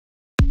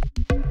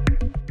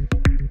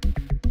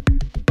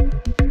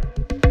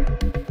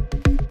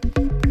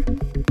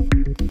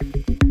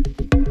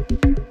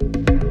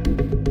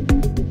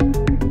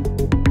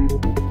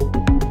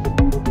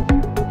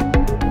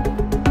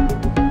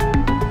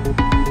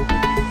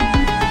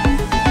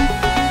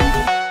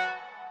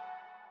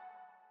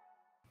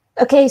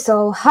Okay,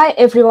 so hi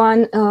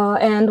everyone,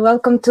 and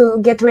welcome to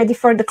Get Ready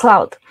for the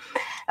Cloud.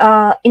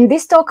 In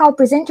this talk, I'll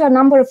present you a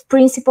number of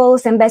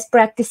principles and best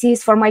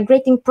practices for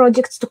migrating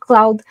projects to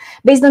cloud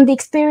based on the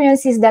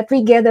experiences that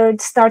we gathered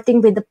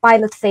starting with the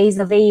pilot phase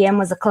of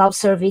AEM as a cloud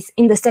service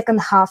in the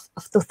second half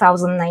of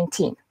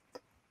 2019.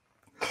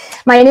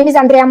 My name is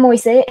Andreea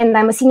Moise, and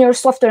I'm a senior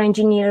software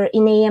engineer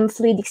in AEM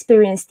Fluid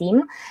Experience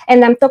team,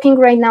 and I'm talking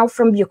right now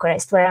from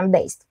Bucharest, where I'm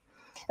based.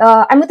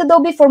 I'm with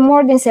Adobe for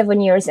more than 7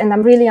 years, and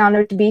I'm really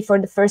honored to be for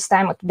the first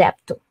time at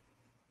adaptTo.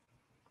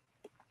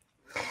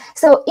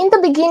 So in the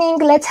beginning,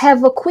 let's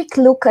have a quick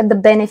look at the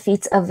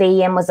benefits of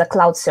AEM as a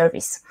cloud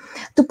service.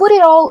 To put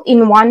it all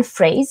in one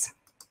phrase,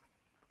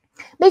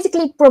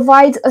 basically it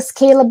provides a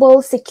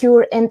scalable,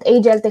 secure, and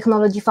agile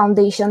technology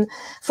foundation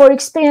for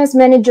experience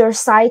manager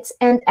sites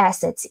and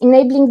assets,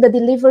 enabling the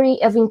delivery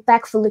of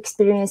impactful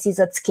experiences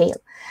at scale.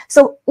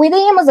 So with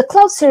AEM as a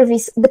cloud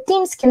service, the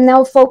teams can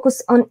now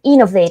focus on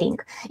innovating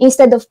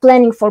instead of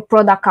planning for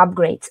product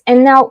upgrades.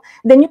 And now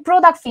the new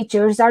product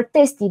features are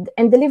tested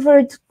and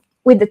delivered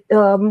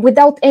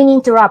without any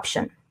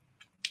interruption.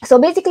 So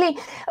basically,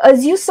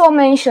 as you saw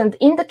mentioned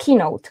in the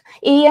keynote,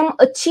 AEM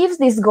achieves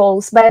these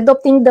goals by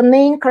adopting the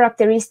main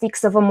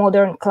characteristics of a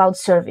modern cloud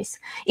service.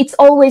 It's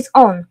always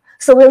on,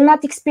 so we'll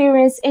not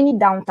experience any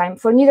downtime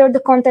for neither the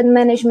content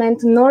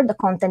management nor the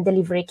content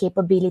delivery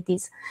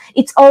capabilities.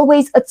 It's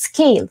always at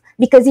scale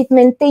because it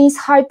maintains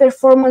high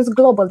performance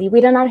globally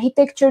with an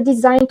architecture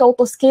designed to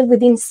auto-scale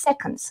within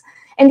seconds.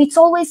 And it's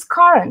always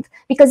current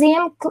because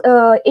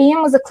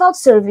AEM as a cloud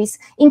service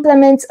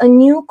implements a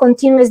new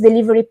continuous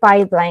delivery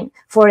pipeline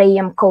for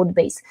AEM code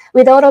base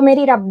with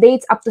automated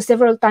updates up to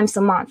several times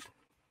a month.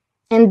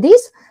 And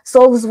this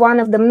solves one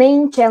of the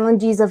main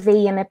challenges of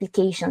AEM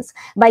applications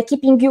by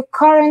keeping you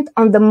current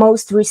on the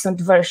most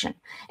recent version.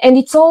 And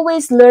it's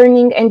always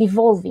learning and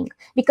evolving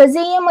because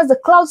AEM as a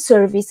cloud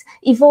service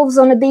evolves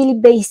on a daily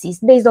basis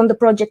based on the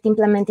project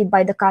implemented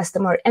by the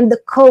customer, and the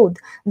code,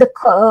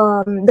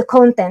 the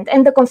content,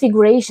 and the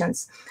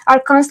configurations are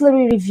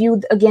constantly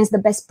reviewed against the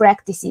best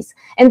practices.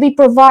 And we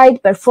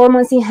provide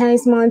performance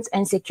enhancements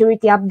and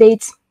security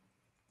updates.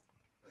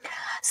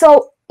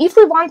 So if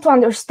we want to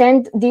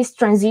understand this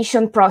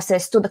transition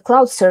process to the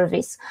cloud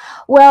service,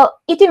 well,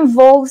 it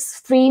involves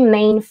three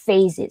main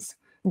phases: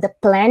 the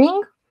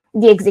planning,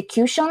 the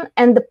execution,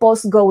 and the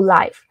post-go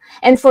live.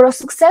 And for a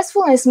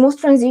successful and smooth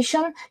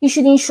transition, you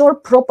should ensure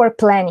proper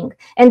planning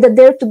and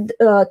adhere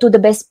to the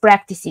best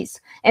practices.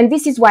 And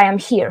this is why I'm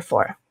here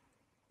for.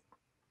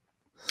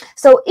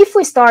 So if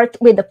we start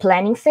with the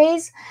planning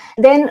phase,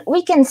 then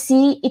we can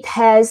see it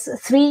has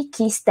three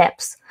key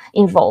steps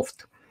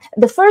involved.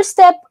 The first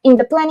step in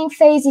the planning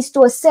phase is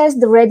to assess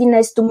the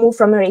readiness to move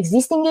from your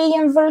existing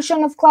AEM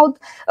version of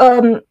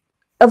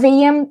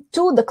AEM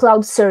to the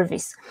cloud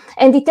service,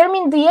 and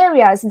determine the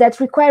areas that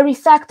require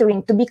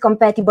refactoring to be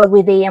compatible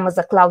with AEM as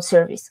a cloud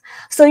service.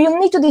 So you'll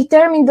need to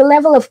determine the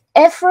level of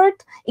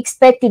effort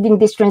expected in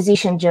this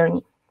transition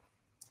journey.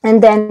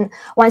 And then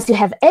once you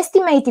have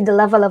estimated the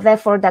level of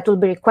effort that will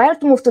be required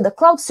to move to the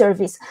cloud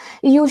service,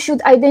 you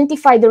should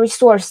identify the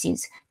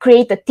resources,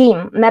 create a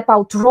team, map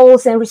out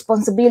roles and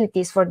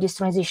responsibilities for this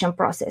transition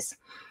process.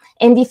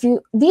 And if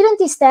you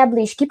didn't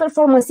establish key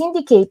performance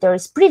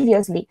indicators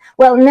previously,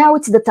 well, now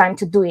it's the time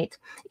to do it.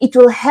 It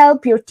will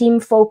help your team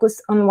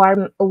focus on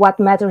what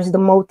matters the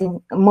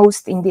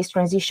most in this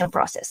transition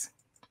process.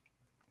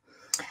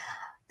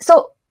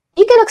 So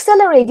you can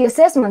accelerate the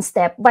assessment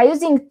step by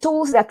using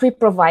tools that we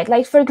provide,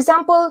 like, for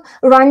example,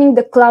 running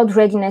the Cloud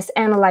Readiness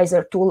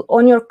Analyzer tool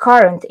on your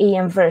current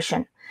AEM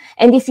version.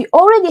 And if you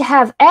already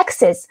have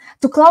access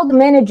to Cloud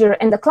Manager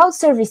and the Cloud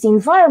Service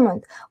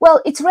environment,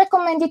 well, it's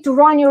recommended to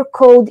run your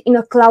code in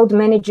a Cloud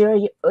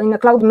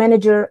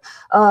Manager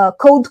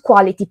code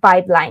quality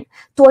pipeline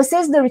to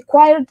assess the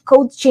required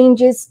code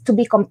changes to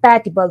be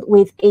compatible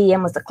with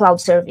AEM as a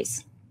cloud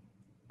service.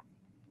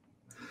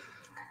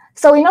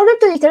 So in order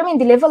to determine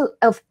the level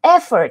of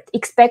effort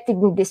expected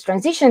in this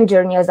transition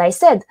journey, as I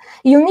said,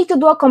 you need to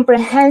do a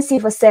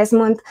comprehensive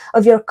assessment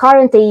of your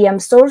current AEM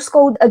source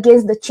code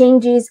against the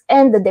changes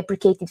and the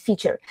deprecated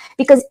feature.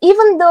 Because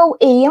even though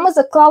AEM as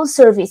a cloud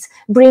service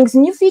brings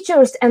new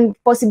features and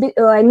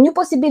new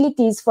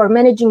possibilities for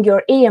managing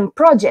your AEM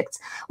projects,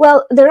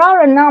 well, there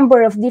are a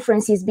number of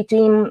differences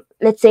between,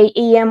 let's say,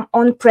 AEM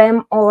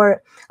on-prem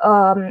or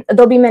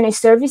Adobe Managed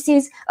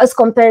Services as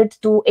compared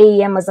to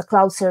AEM as a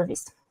cloud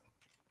service.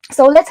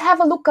 So let's have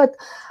a look at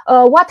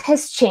what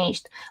has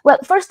changed. Well,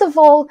 first of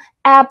all,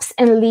 apps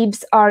and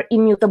libs are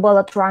immutable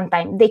at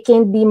runtime. They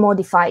can't be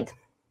modified.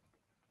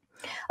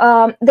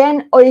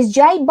 Then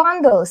OSGI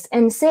bundles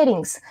and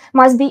settings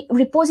must be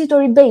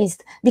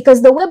repository-based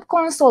because the web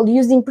console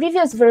used in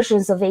previous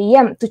versions of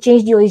AEM to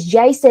change the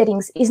OSGI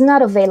settings is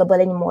not available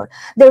anymore.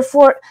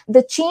 Therefore,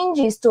 the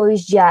changes to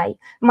OSGI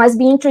must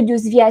be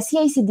introduced via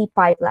CI/CD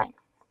pipeline.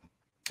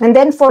 And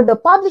then for the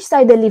publish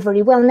side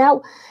delivery, well,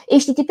 now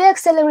HTTP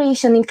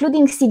acceleration,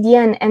 including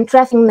CDN and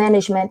traffic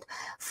management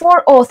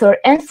for author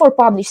and for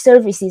publish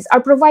services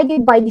are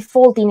provided by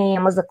default in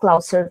AEM as a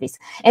cloud service.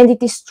 And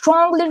it is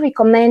strongly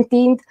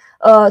recommended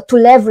to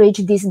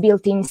leverage this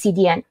built-in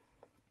CDN.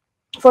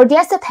 For the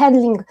asset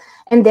handling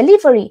and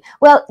delivery,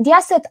 well, the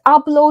asset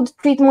upload,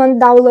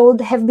 treatment, download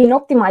have been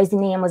optimized in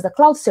AEM as a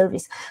cloud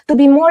service to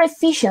be more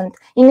efficient,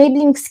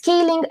 enabling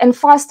scaling and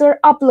faster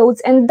uploads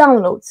and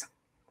downloads.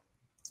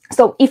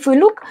 So if we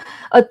look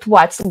at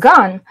what's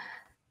gone,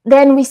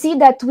 then we see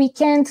that we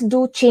can't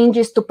do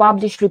changes to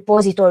published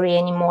repository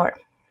anymore.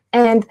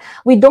 And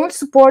we don't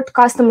support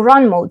custom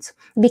run modes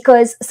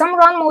because some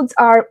run modes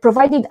are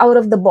provided out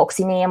of the box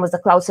in AEM as a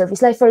cloud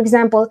service. Like, for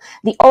example,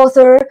 the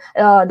author,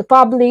 the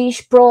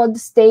publish, prod,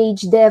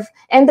 stage, dev,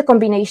 and the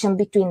combination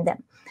between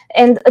them.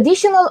 And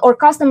additional or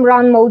custom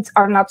run modes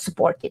are not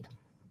supported.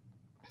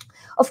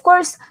 Of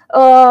course,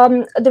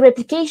 the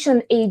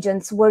replication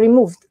agents were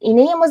removed. In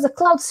AEM as a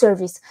cloud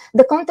service,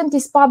 the content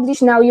is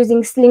published now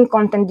using Sling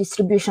content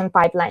distribution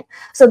pipeline.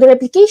 So the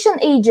replication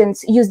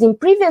agents used in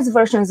previous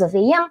versions of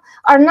AEM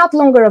are not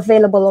longer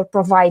available or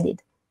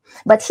provided.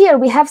 But here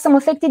we have some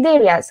affected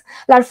areas,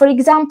 like, for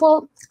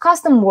example,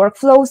 custom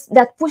workflows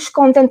that push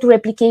content to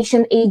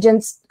replication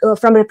agents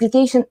from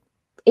replication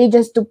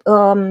agents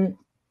to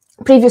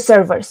previous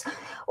servers,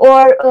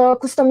 or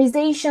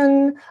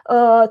customization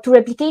to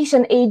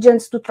replication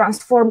agents to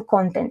transform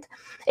content,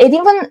 and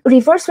even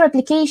reverse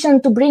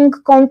replication to bring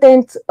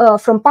content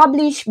from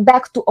publish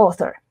back to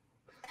author.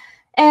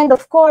 And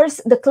of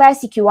course, the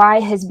classic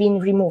UI has been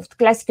removed.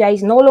 Classic UI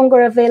is no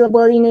longer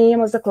available in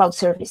AEM as a cloud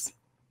service.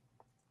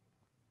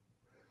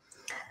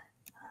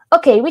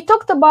 Okay, we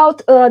talked about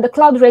the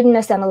Cloud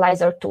Readiness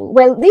Analyzer tool.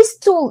 Well, this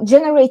tool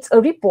generates a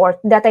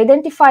report that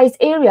identifies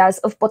areas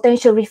of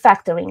potential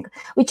refactoring,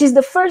 which is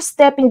the first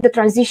step in the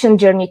transition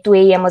journey to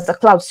AEM as a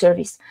cloud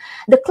service.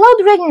 The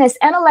Cloud Readiness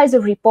Analyzer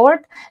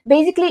report,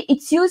 basically,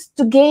 it's used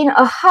to gain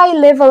a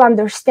high-level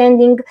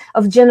understanding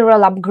of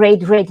general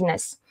upgrade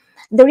readiness.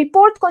 The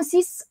report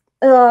consists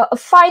of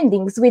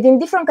findings within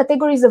different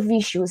categories of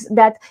issues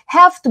that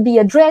have to be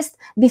addressed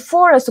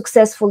before a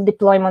successful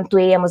deployment to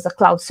AEM as a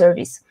cloud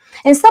service.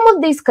 And some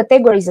of these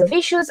categories of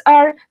issues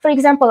are, for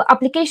example,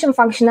 application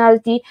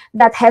functionality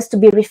that has to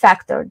be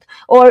refactored,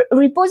 or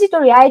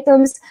repository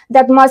items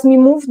that must be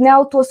moved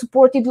now to a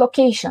supported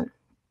location.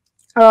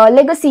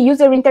 Legacy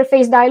user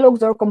interface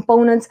dialogues or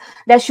components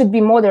that should be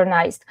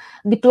modernized,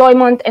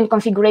 deployment and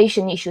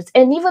configuration issues,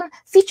 and even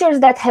features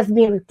that have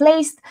been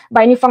replaced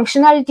by new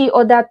functionality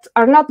or that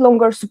are not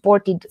longer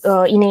supported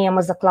in AEM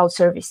as a cloud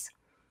service.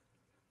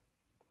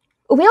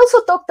 We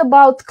also talked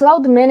about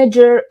Cloud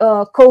Manager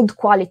code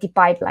quality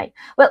pipeline.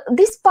 Well,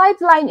 this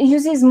pipeline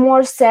uses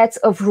more sets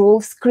of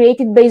rules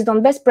created based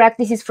on best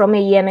practices from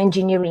AEM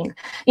engineering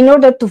in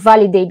order to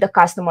validate the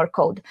customer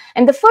code.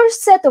 And the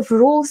first set of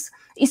rules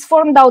is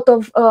formed out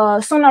of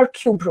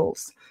SonarQube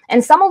rules.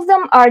 And some of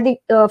them are,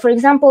 for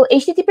example,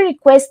 HTTP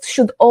requests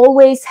should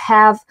always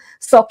have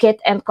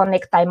socket and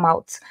connect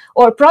timeouts.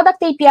 Or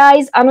product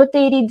APIs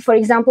annotated, for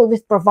example,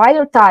 with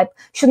provider type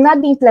should not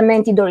be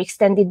implemented or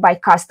extended by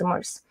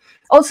customers.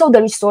 Also,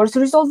 the resource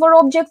resolver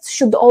objects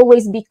should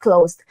always be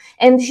closed.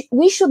 And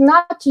we should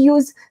not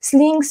use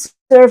Sling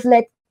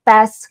servlet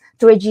paths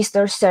to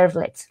register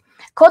servlets.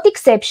 Code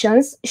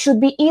exceptions should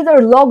be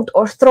either logged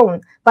or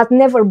thrown, but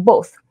never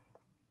both.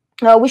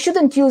 We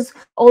shouldn't use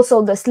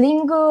also the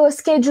Sling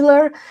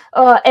scheduler,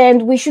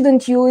 and we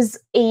shouldn't use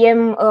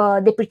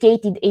AEM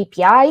deprecated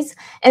APIs.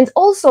 And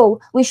also,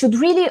 we should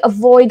really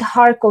avoid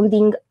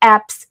hard-coding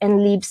apps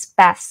and libs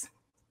paths.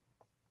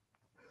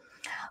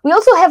 We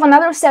also have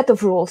another set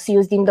of rules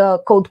used in the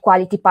code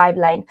quality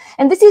pipeline,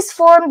 and this is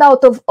formed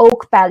out of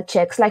OAK-PAL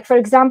checks. Like, for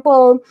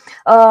example,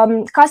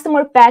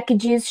 customer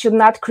packages should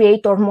not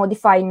create or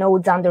modify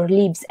nodes under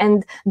libs,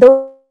 and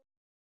those.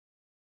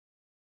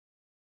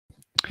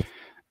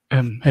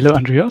 Hello,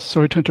 Andreea.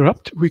 Sorry to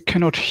interrupt. We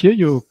cannot hear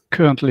you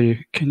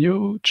currently. Can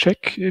you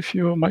check if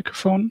your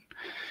microphone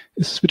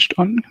is switched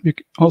on? We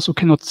also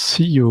cannot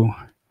see you.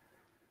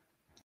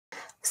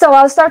 So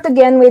I'll start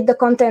again with the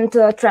content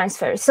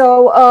transfer.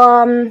 So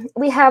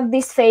we have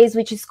this phase,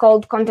 which is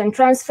called content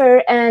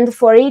transfer. And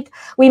for it,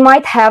 we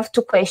might have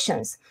two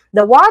questions.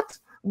 The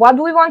what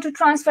do we want to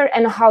transfer,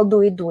 and how do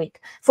we do it?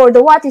 For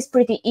the what is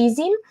pretty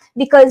easy,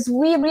 because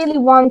we really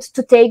want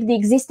to take the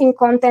existing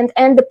content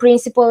and the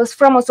principles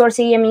from a source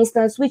AEM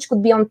instance, which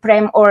could be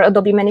on-prem or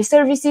Adobe Managed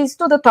Services,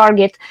 to the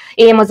target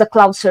AEM as a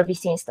cloud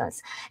service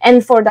instance.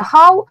 And for the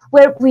how,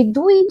 where we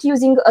do it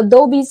using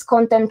Adobe's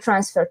content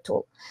transfer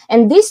tool.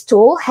 And this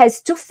tool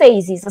has two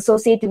phases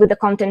associated with the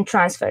content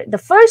transfer. The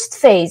first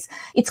phase,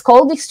 it's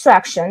called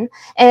extraction,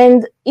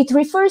 and it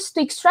refers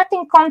to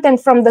extracting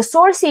content from the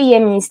source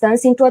AEM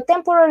instance into a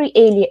temporary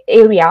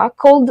area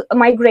called a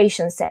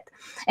migration set.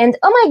 And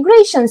a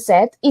migration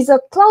set is a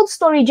cloud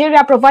storage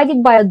area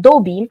provided by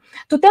Adobe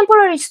to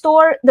temporarily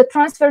store the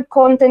transferred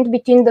content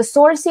between the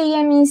source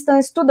AEM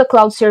instance to the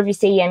cloud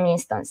service AEM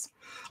instance.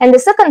 And the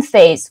second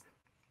phase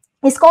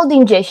is called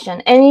ingestion,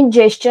 and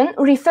ingestion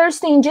refers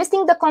to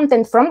ingesting the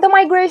content from the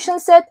migration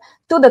set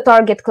to the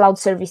target cloud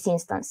service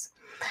instance.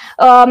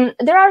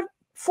 There are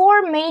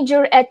 4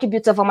 major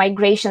attributes of a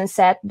migration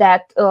set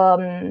that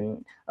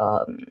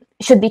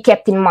should be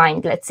kept in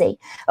mind, let's say.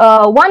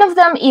 One of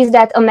them is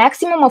that a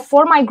maximum of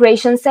 4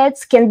 migration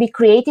sets can be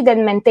created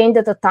and maintained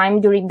at a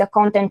time during the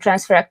content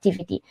transfer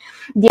activity.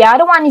 The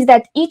other one is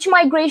that each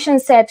migration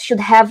set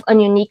should have a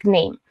unique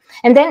name.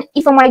 And then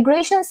if a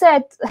migration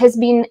set has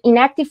been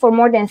inactive for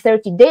more than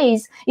 30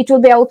 days, it will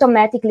be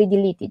automatically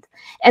deleted.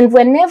 And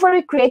whenever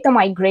you create a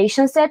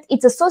migration set,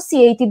 it's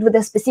associated with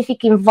a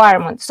specific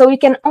environment. So you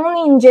can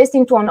only ingest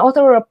into an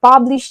author or a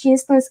published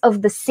instance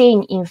of the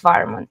same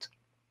environment.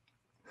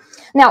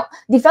 Now,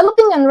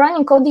 developing and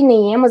running code in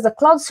AEM as a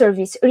cloud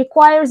service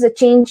requires a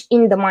change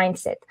in the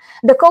mindset.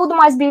 The code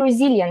must be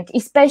resilient,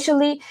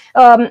 especially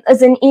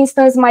as an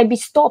instance might be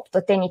stopped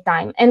at any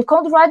time. And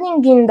code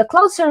running in the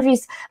cloud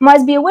service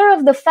must be aware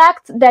of the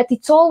fact that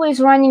it's always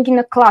running in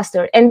a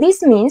cluster. And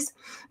this means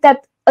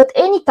that at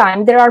any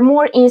time there are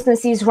more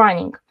instances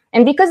running.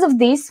 And because of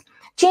this,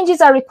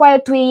 changes are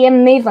required to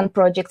AEM Maven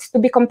projects to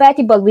be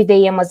compatible with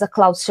AEM as a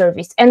cloud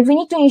service. And we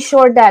need to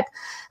ensure that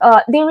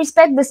they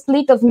respect the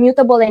split of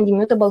mutable and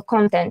immutable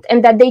content,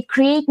 and that they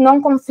create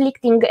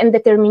non-conflicting and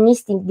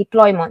deterministic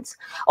deployments.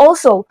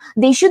 Also,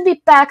 they should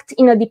be packed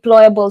in a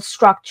deployable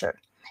structure.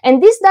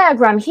 And this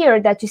diagram here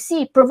that you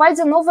see provides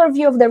an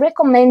overview of the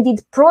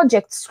recommended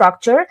project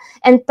structure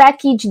and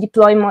package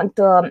deployment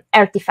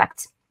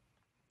artifacts.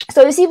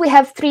 So you see, we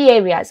have 3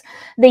 areas: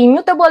 the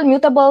immutable,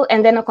 mutable,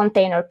 and then a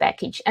container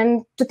package.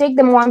 And to take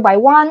them one by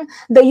one,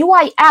 the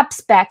UI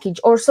apps package,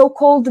 or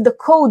so-called the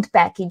code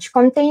package,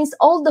 contains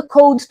all the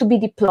code to be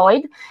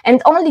deployed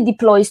and only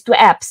deploys to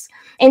apps.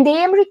 And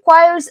AEM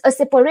requires a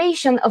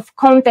separation of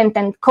content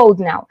and code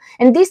now.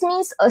 And this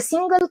means a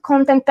single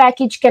content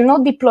package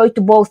cannot deploy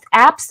to both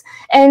apps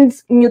and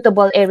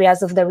mutable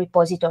areas of the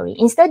repository.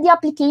 Instead, the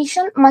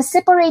application must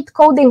separate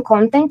code and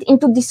content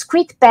into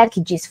discrete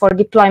packages for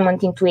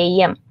deployment into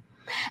AEM.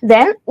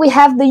 Then we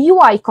have the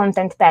UI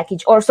content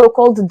package, or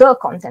so-called the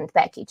content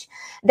package,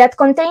 that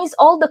contains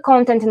all the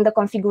content in the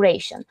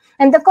configuration.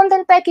 And the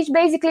content package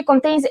basically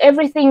contains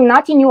everything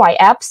not in UI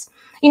apps.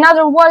 In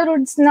other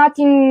words, not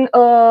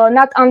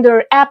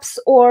under apps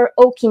or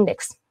oak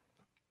index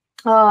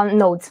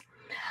nodes.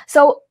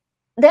 So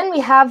then we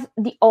have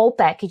the all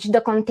package,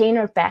 the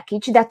container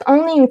package, that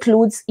only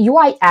includes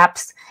UI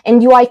apps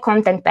and UI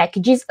content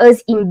packages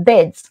as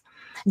embeds.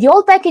 The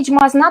all package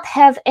must not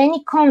have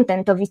any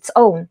content of its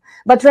own,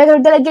 but rather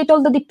delegate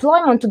all the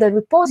deployment to the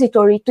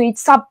repository to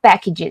its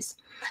sub-packages.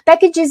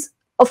 Packages,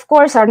 of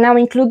course, are now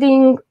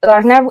included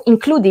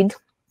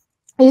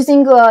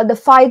using the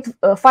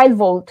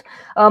 5-volt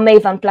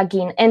Maven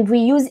plugin, and we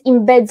use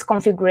embeds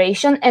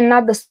configuration and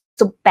not the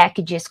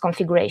sub-packages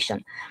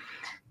configuration.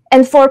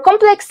 And for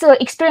complex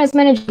experience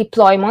managed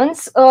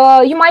deployments,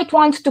 you might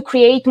want to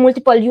create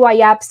multiple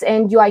UI apps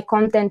and UI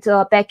content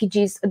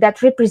packages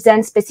that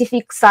represent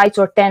specific sites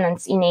or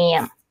tenants in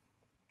AEM.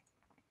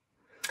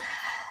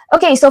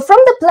 Okay, so from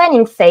the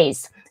planning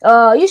phase,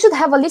 you should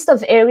have a list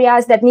of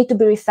areas that need to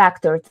be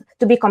refactored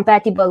to be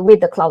compatible with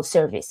the cloud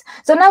service.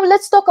 So now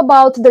let's talk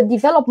about the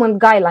development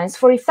guidelines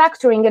for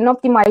refactoring and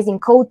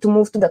optimizing code to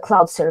move to the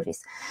cloud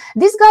service.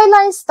 These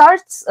guidelines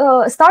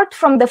start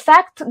from the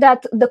fact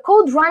that the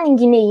code running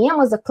in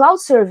AEM as a cloud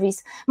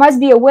service must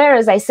be aware,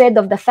 as I said,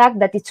 of the fact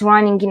that it's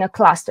running in a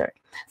cluster.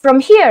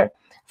 From here,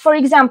 for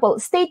example,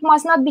 state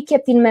must not be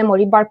kept in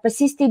memory but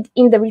persisted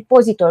in the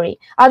repository.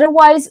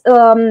 Otherwise,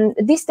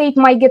 this state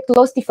might get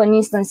lost if an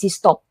instance is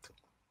stopped.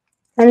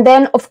 And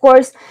then, of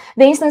course,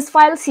 the instance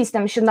file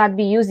system should not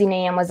be used in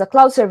AEM as a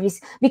cloud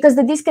service because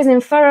the disk is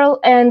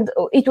ephemeral and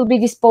it will be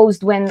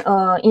disposed when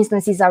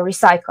instances are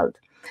recycled.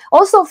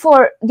 Also,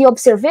 for the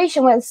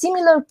observation, well,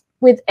 similar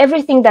with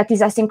everything that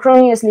is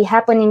asynchronously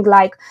happening,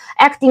 like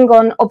acting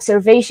on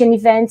observation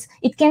events,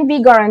 it can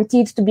be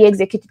guaranteed to be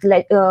executed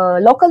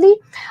locally.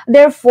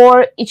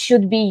 Therefore, it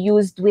should be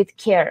used with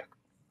care.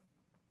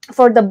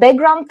 For the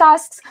background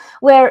tasks,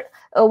 where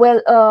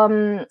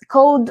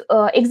code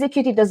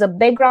executed as a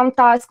background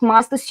task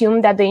must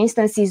assume that the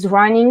instance is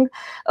running,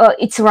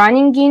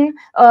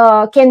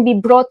 can be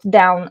brought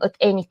down at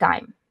any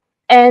time.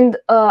 And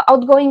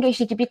outgoing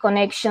HTTP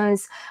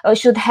connections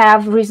should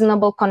have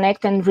reasonable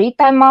connect and read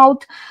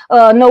timeout,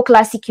 no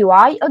classic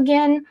UI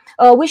again.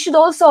 We should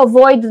also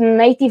avoid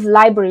native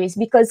libraries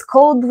because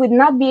code would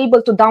not be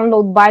able to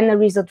download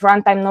binaries at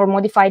runtime nor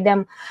modify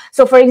them.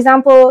 So for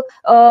example,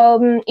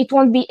 it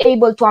won't be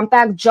able to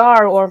unpack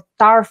jar or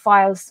tar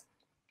files.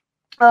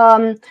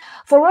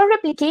 For all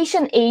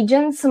replication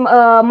agents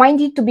might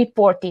need to be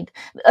ported.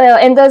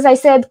 And as I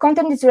said,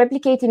 content is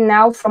replicated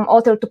now from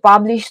author to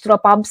publish through a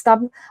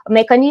pub/stub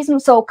mechanism,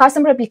 so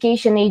custom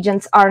replication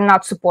agents are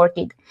not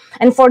supported.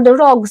 And for the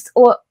logs,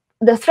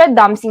 the thread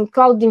dumps in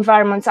cloud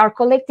environments are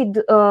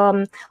collected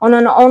on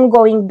an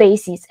ongoing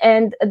basis,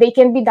 and they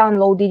can be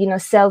downloaded in a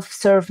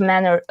self-serve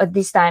manner at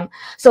this time.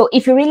 So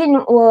if you really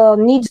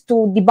need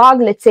to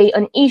debug, let's say,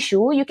 an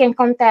issue, you can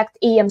contact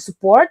AEM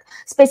support,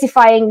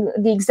 specifying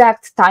the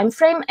exact time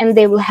frame, and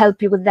they will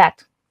help you with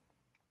that.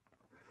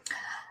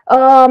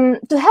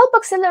 To help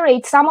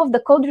accelerate some of the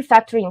code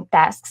refactoring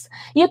tasks,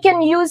 you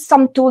can use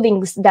some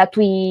toolings that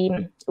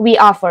we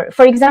offer.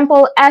 For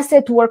example,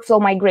 asset workflow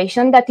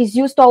migration that is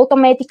used to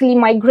automatically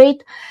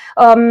migrate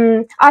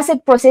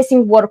asset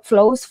processing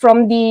workflows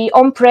from the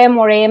on-prem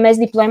or AMS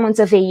deployments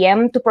of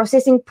AEM to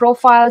processing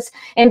profiles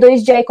and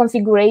OSGI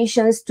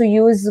configurations to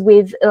use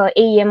with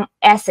AEM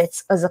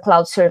assets as a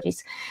cloud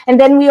service. And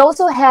then we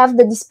also have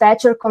the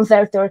dispatcher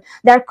converter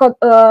that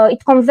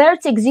it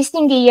converts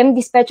existing AEM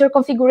dispatcher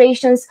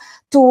configurations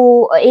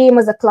to AEM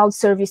as a cloud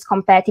service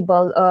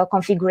compatible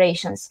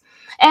configurations.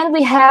 And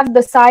we have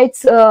the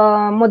site's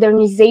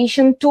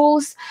modernization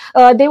tools.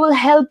 They will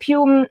help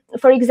you,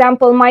 for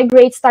example,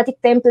 migrate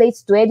static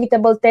templates to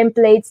editable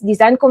templates,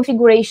 design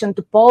configuration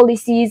to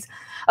policies,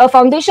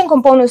 foundation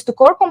components to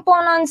core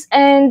components,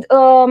 and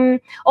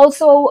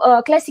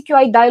also classic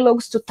UI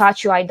dialogues to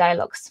touch UI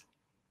dialogues.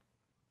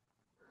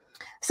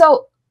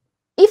 So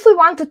if we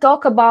want to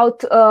talk about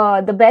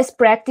the best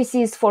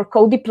practices for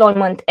code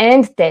deployment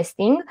and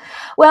testing,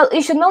 well,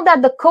 you should know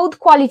that the code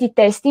quality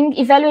testing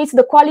evaluates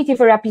the quality of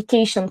your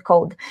application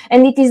code,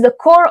 and it is the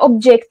core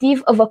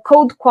objective of a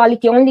code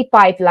quality only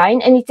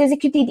pipeline, and it's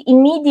executed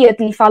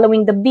immediately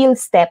following the build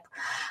step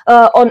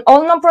on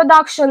all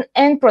non-production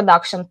and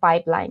production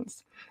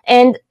pipelines.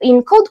 And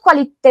in code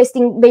quality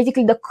testing,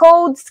 basically the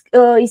code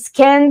is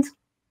scanned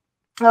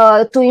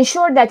to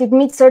ensure that it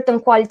meets certain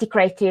quality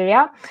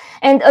criteria.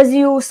 And as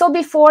you saw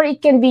before,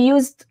 it can be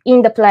used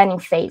in the planning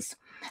phase.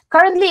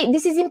 Currently,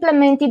 this is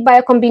implemented by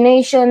a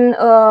combination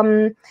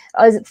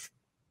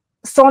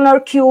Sonar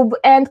Cube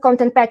and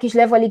content package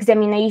level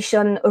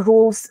examination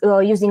rules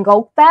using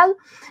OakPal.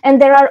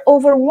 And there are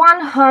over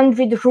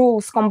 100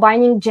 rules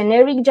combining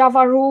generic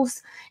Java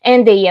rules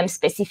and AEM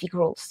specific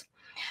rules.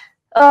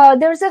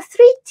 There's a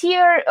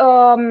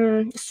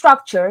three-tier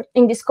structure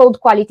in this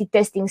code quality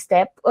testing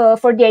step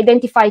for the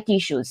identified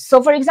issues.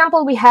 So, for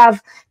example, we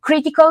have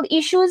critical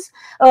issues.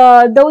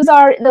 Those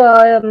are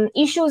the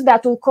issues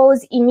that will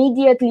cause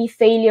immediately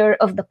failure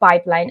of the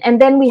pipeline. And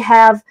then we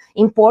have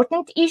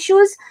important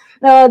issues.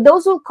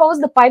 Those will cause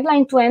the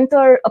pipeline to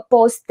enter a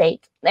pause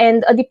state.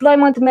 And a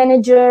deployment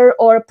manager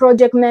or a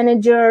project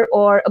manager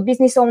or a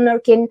business owner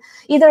can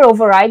either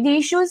override the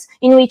issues,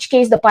 in which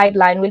case the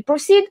pipeline will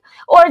proceed,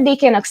 or they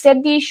can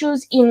accept the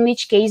issues, in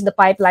which case the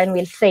pipeline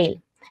will fail.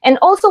 And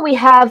also we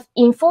have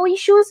info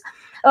issues,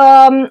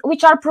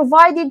 which are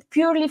provided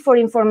purely for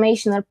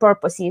informational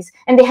purposes,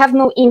 and they have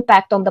no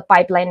impact on the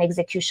pipeline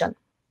execution.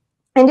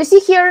 And you see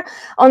here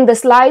on the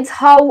slides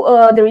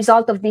how the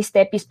result of this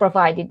step is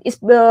provided. It's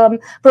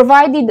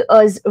provided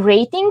as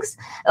ratings,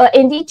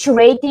 and each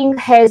rating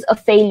has a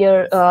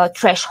failure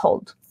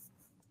threshold.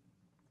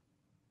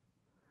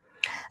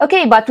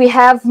 Okay, but we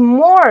have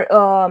more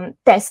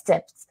test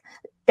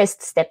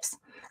steps.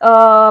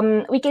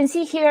 We can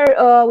see here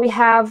we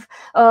have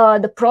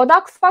the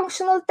product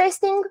functional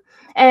testing.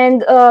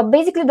 And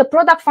basically, the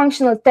product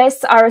functional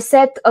tests are a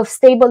set of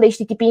stable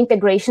HTTP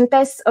integration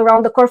tests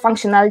around the core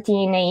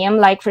functionality in AEM,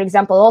 like, for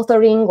example,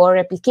 authoring or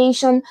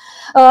replication.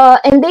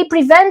 And they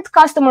prevent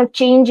customer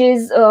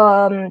changes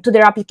to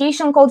their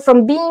application code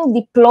from being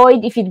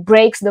deployed if it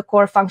breaks the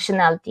core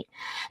functionality.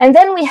 And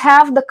then we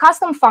have the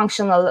custom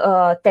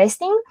functional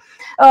testing,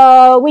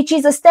 which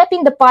is a step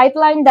in the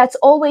pipeline that's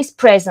always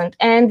present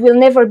and will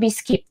never be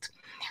skipped.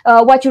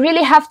 What you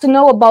really have to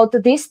know about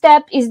this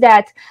step is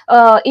that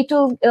it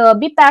will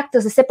be packed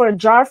as a separate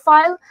jar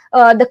file.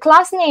 The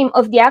class name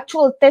of the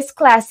actual test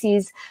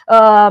classes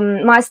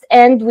must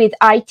end with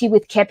IT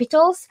with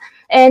capitals.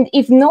 And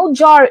if no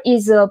jar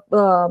is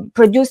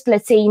produced,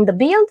 let's say, in the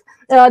build,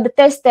 the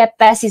test step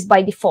passes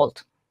by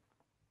default.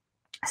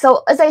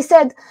 So, as I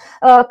said,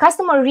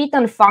 customer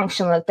written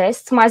functional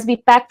tests must be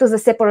packed as a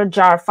separate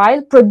jar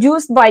file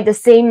produced by the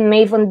same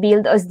Maven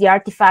build as the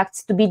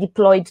artifacts to be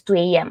deployed to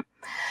AEM.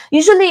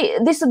 Usually,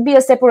 this would be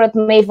a separate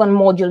Maven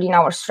module in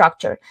our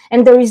structure,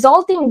 and the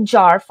resulting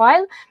jar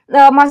file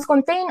must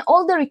contain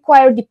all the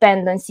required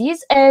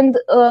dependencies, and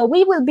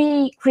we will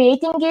be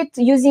creating it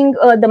using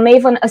the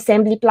Maven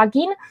assembly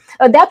plugin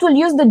that will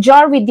use the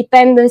jar with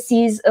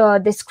dependencies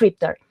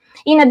descriptor.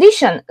 In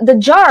addition, the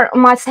jar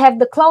must have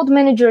the Cloud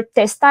Manager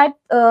test type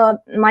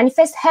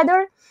manifest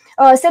header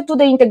set to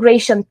the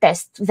integration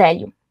test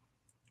value.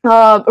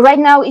 Right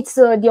now, it's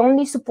the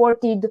only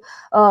supported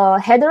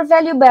header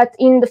value, but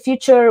in the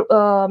future,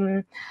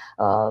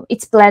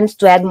 it's planned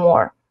to add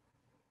more.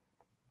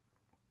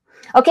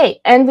 Okay,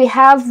 and we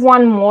have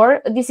one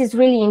more. This is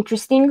really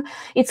interesting.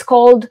 It's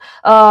called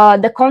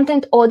the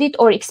content audit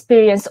or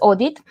experience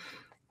audit.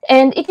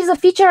 And it is a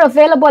feature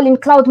available in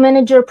Cloud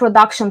Manager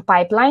production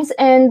pipelines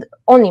and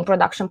only in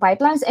production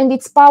pipelines, and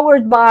it's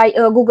powered by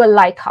Google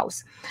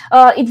Lighthouse.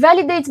 It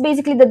validates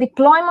basically the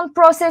deployment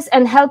process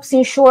and helps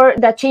ensure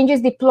that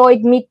changes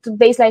deployed meet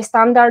baseline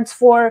standards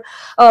for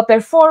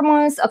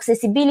performance,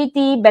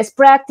 accessibility, best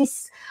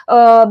practices,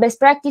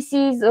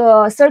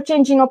 search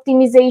engine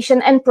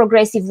optimization, and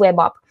progressive web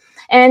app.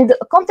 And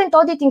content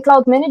audit in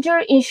Cloud Manager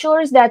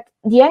ensures that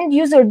the end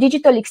user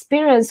digital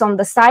experience on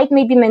the site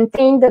may be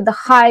maintained at the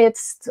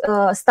highest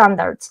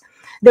standards.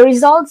 The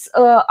results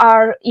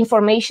are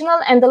informational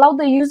and allow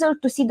the user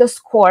to see the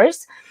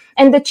scores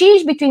and the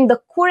change between the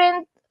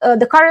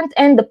current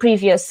and the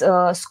previous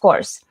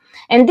scores.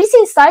 And this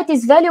insight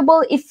is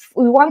valuable if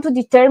we want to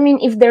determine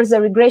if there's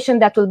a regression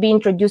that will be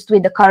introduced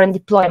with the current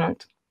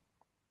deployment.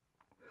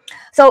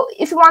 So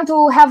if you want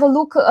to have a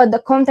look at the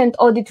content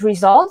audit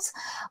results,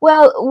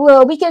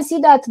 well, we can see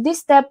that this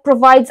step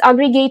provides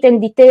aggregate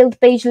and detailed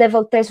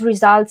page-level test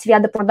results via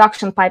the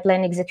production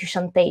pipeline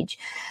execution page.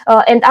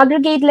 And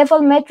aggregate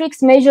level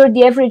metrics measure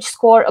the average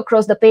score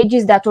across the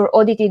pages that were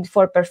audited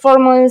for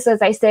performance,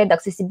 as I said,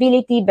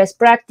 accessibility, best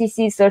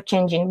practices, search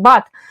engine.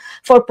 But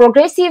for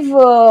progressive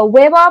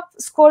web app,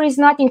 score is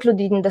not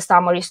included in the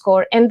summary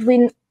score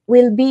and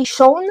will be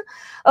shown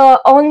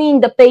only in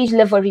the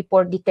page-level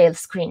report detail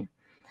screen.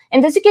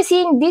 And as you can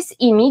see in this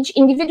image,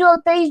 individual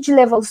page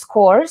level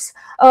scores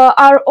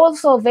are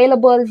also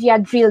available via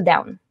drill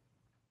down.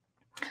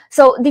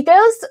 So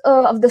details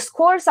of the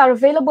scores are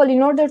available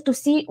in order to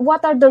see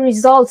what are the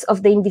results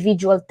of the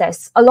individual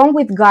tests, along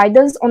with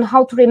guidance on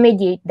how to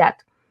remediate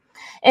that.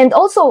 And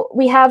also,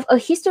 we have a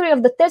history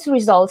of the test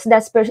results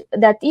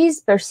that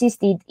is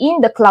persisted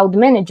in the Cloud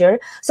Manager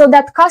so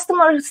that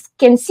customers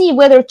can see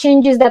whether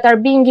changes that are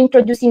being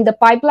introduced in the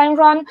pipeline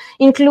run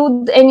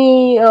include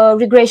any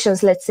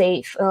regressions, let's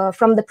say,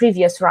 from the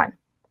previous run.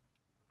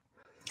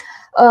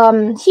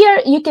 Here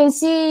you can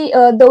see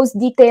those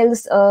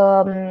details,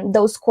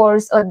 those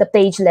scores at the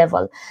page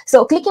level.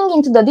 So clicking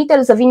into the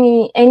details of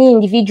any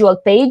individual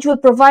page will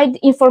provide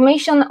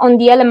information on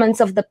the elements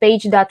of the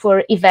page that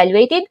were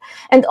evaluated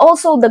and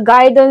also the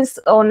guidance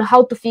on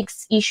how to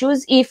fix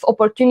issues if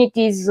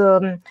opportunities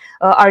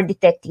are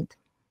detected.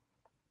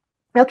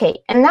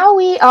 Okay, and now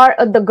we are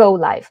at the go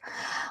live.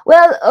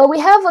 Well, we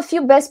have a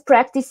few best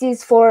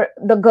practices for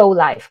the go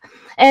live.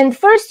 And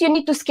first, you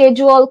need to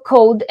schedule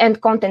code and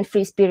content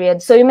freeze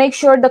periods. So you make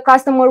sure the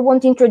customer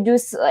won't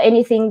introduce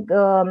anything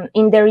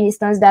in their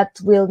instance that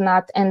will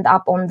not end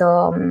up on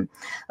the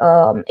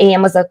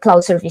AEM as a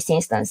cloud service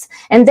instance.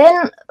 And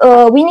then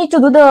we need to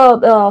do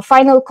the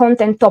final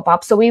content top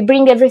up. So we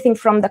bring everything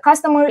from the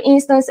customer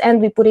instance and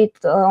we put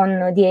it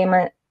on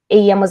the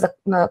AEM as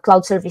a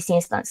cloud service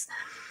instance.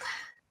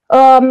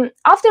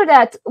 After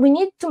that, we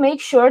need to make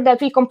sure that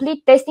we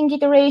complete testing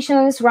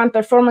iterations, run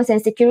performance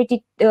and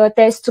security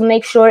tests to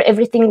make sure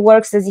everything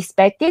works as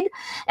expected.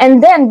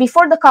 And then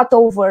before the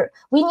cutover,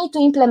 we need to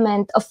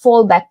implement a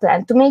fallback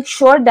plan to make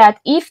sure that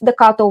if the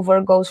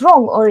cutover goes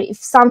wrong or if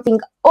something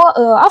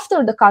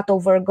after the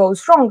cutover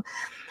goes wrong,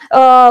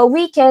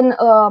 we can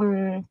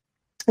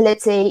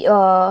let's say,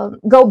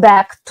 go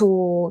back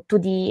to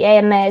the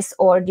AMS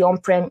or the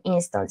on-prem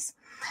instance.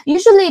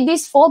 Usually,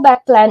 this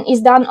fallback plan is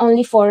done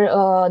only for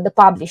the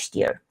published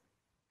year.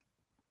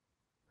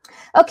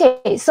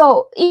 Okay,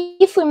 so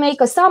if we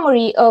make a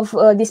summary of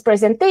this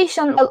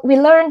presentation, we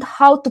learned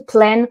how to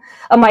plan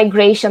a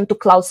migration to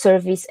cloud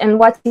service and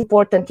what's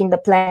important in the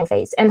planning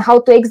phase and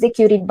how to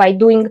execute it by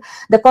doing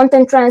the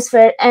content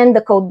transfer and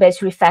the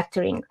code-based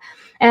refactoring.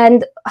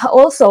 And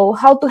also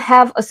how to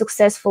have a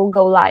successful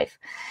go live.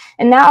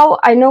 And now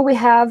I know we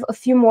have a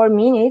few more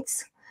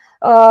minutes.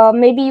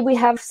 Maybe we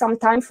have some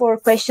time for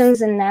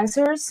questions and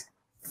answers.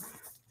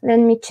 Let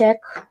me check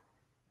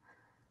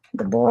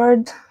the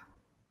board.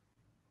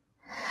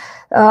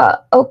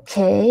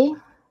 Okay.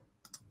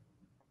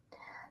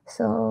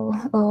 So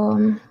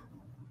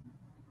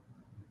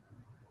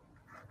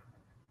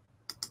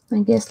I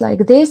guess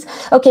like this.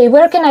 Okay,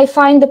 where can I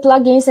find the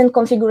plugins and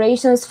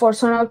configurations for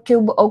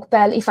SonarQube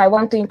OakPal if I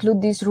want to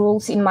include these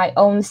rules in my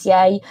own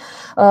CI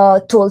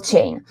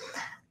toolchain?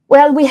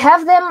 Well, we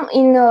have them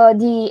in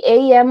the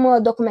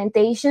AEM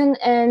documentation,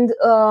 and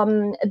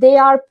they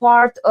are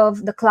part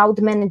of the Cloud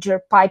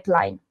Manager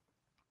pipeline.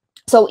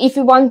 So if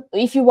you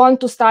want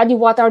to study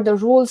what are the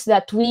rules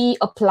that we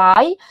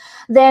apply,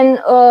 then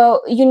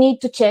you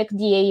need to check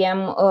the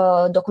AEM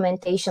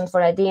documentation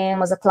for the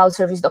AEM as a cloud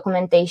service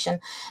documentation,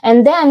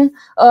 and then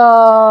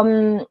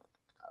the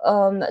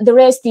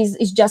rest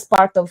is just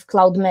part of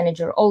Cloud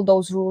Manager. All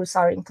those rules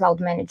are in Cloud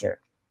Manager.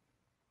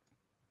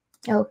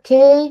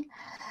 Okay.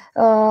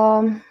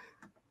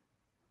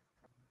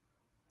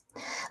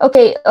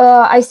 Okay,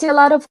 I see a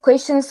lot of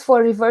questions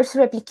for reverse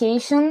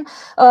replication.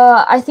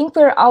 I think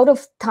we're out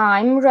of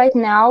time right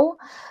now.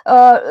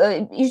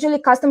 Usually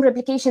custom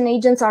replication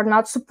agents are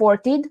not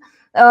supported.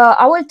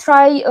 I will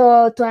try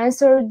to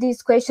answer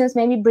these questions,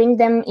 maybe bring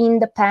them in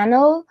the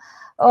panel.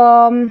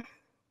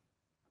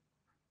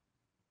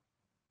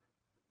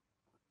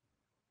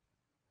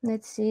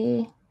 Let's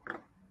see.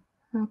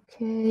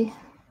 Okay.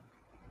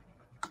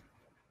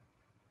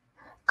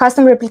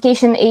 Custom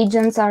replication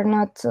agents are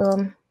not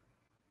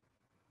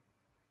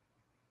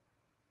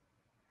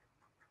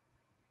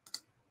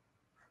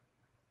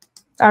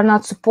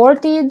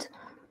supported.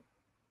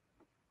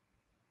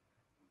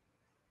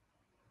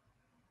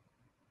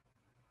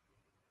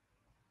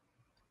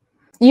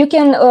 You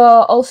can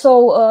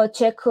also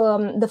check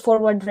the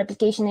forward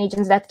replication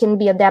agents that can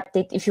be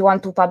adapted if you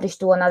want to publish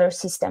to another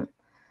system.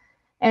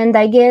 And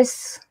I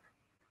guess,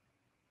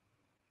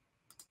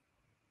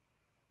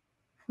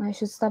 I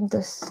should stop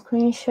the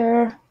screen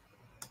share.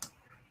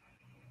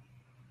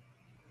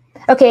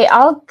 Okay,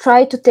 I'll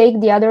try to take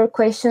the other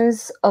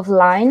questions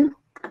offline.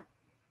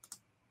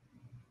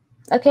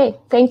 Okay,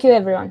 thank you,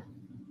 everyone.